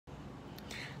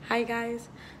Hi guys,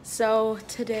 so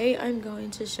today I'm going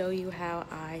to show you how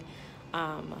I,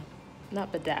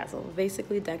 not bedazzle,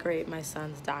 basically decorate my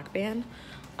son's dock band.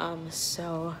 This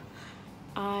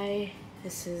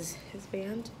is his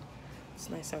band, it's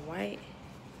nice and white.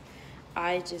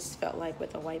 I just felt like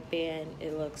with a white band,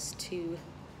 it looks too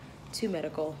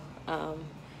medical. I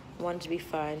wanted to be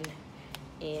fun,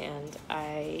 and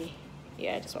I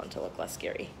just wanted to look less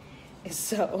scary.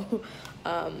 So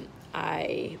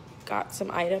I got some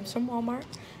items from Walmart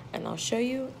and I'll show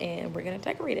you, and we're gonna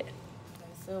decorate it. Okay,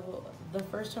 so the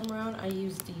first time around I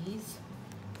used these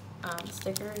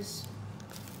stickers,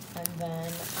 and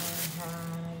then I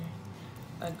had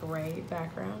a gray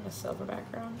background, a silver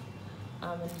background,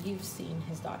 and you've seen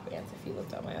his dock bands if you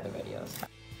looked at my other videos.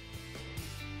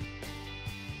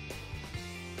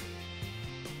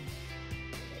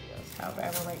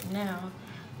 However, right now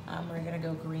we're gonna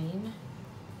go green.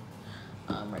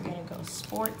 We're gonna go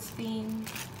sports themed,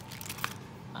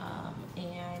 and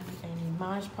you're gonna need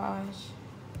Mod Podge.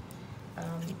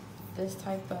 This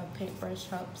type of paintbrush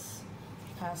helps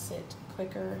pass it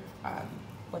quicker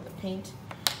with the paint.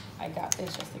 I got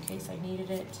this just in case I needed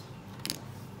it.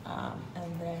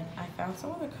 And then I found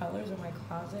some other colors in my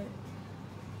closet,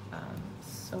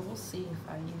 so we'll see if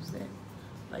I use it.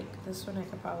 Like this one I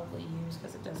could probably use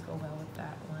because it does go well with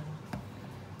that one.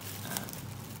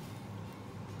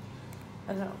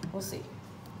 I don't know, we'll see.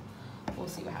 We'll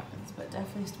see what happens, but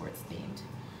definitely sports themed.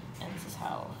 And this is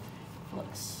how it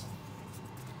looks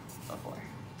before.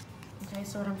 Okay,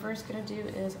 so what I'm first gonna do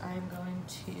is I'm going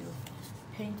to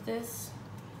paint this.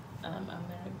 I'm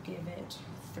gonna give it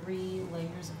 3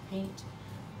 layers of paint,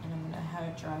 and I'm gonna have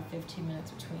it dry 15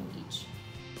 minutes between each.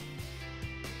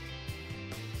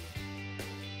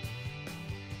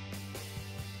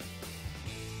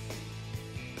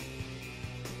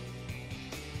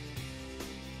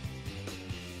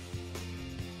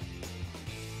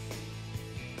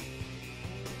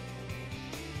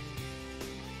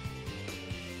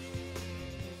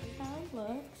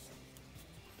 Looks.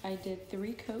 I did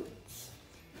 3 coats,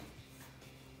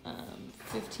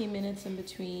 15 minutes in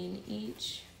between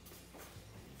each,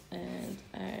 and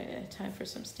time for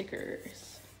some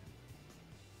stickers.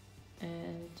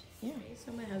 And yeah,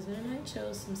 so my husband and I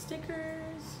chose some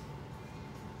stickers,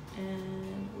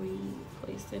 and we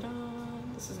placed it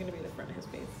on. This is gonna be the front of his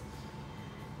base,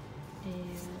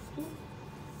 and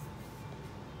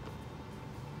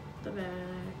the back.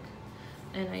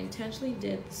 And I intentionally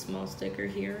did the small sticker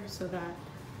here so that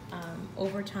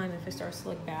over time, if it starts to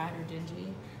look bad or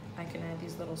dingy, I can add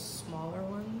these little smaller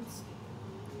ones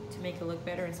to make it look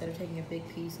better, instead of taking a big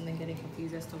piece and then getting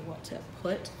confused as to what to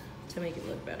put to make it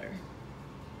look better.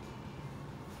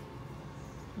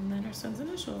 And then our son's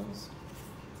initials.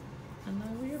 And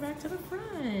then we are back to the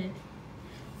front.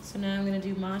 So now I'm gonna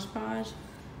do Mod Podge,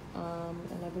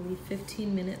 and I believe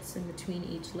 15 minutes in between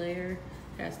each layer.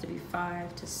 It has to be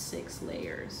 5 to 6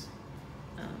 layers.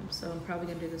 So I'm probably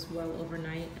gonna do this well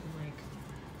overnight and like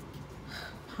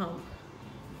pump,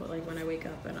 but like when I wake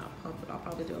up and I'll pump it, I'll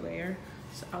probably do a layer.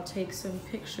 So I'll take some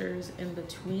pictures in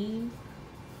between,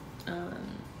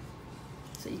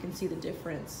 so you can see the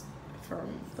difference from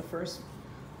the first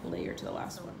layer to the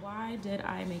last one. Why did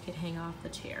I make it hang off the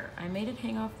chair? I made it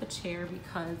hang off the chair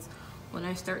because when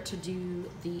I start to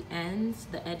do the ends,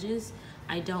 the edges,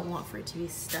 I don't want for it to be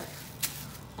stuck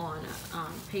on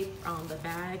paper, on the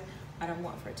bag. I don't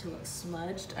want for it to look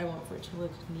smudged. I want for it to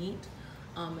look neat,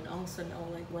 and also know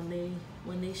like when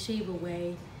they shave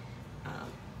away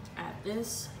at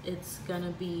this, it's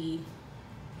gonna be,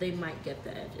 they might get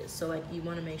the edges. So like you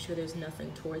want to make sure there's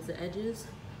nothing towards the edges,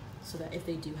 so that if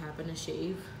they do happen to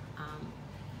shave,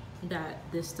 that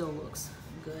this still looks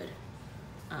good.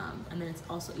 And then it's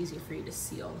also easier for you to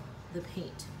seal the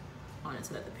paint on it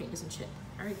so that the paint doesn't chip.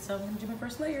 All right, so I'm gonna do my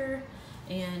first layer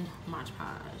and Mod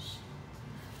Podge.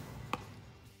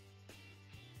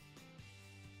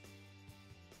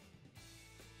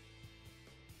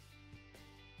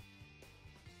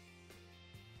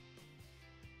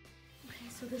 Okay,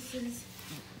 so this is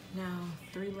now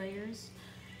 3 layers.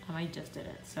 I just did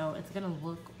it, so it's gonna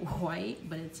look white,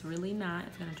 but it's really not.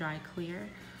 It's gonna dry clear.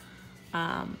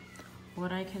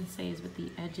 What I can say is with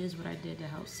the edges, what I did to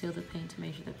help seal the paint to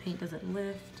make sure the paint doesn't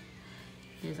lift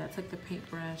is I took the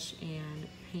paintbrush and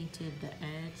painted the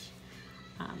edge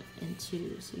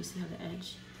into, so you see how the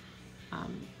edge,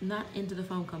 not into the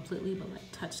foam completely, but like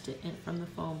touched it in from the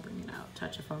foam, bring it out,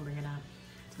 touch the foam, bring it out,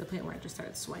 to the point where I just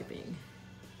started swiping.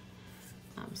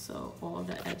 So all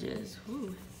the edges,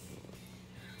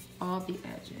 all the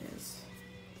edges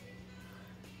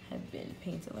have been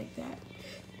painted like that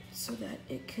so that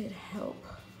it could help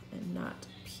and not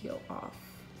peel off.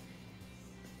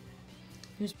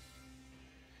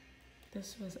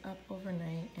 This was up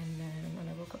overnight, and then when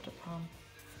I woke up to prom,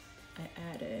 I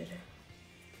added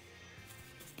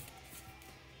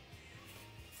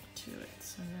to it.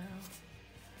 So now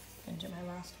I'm gonna do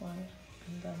my last one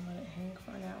and then let it hang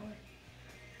for an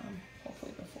hour.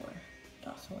 Hopefully before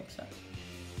Dawson wakes up.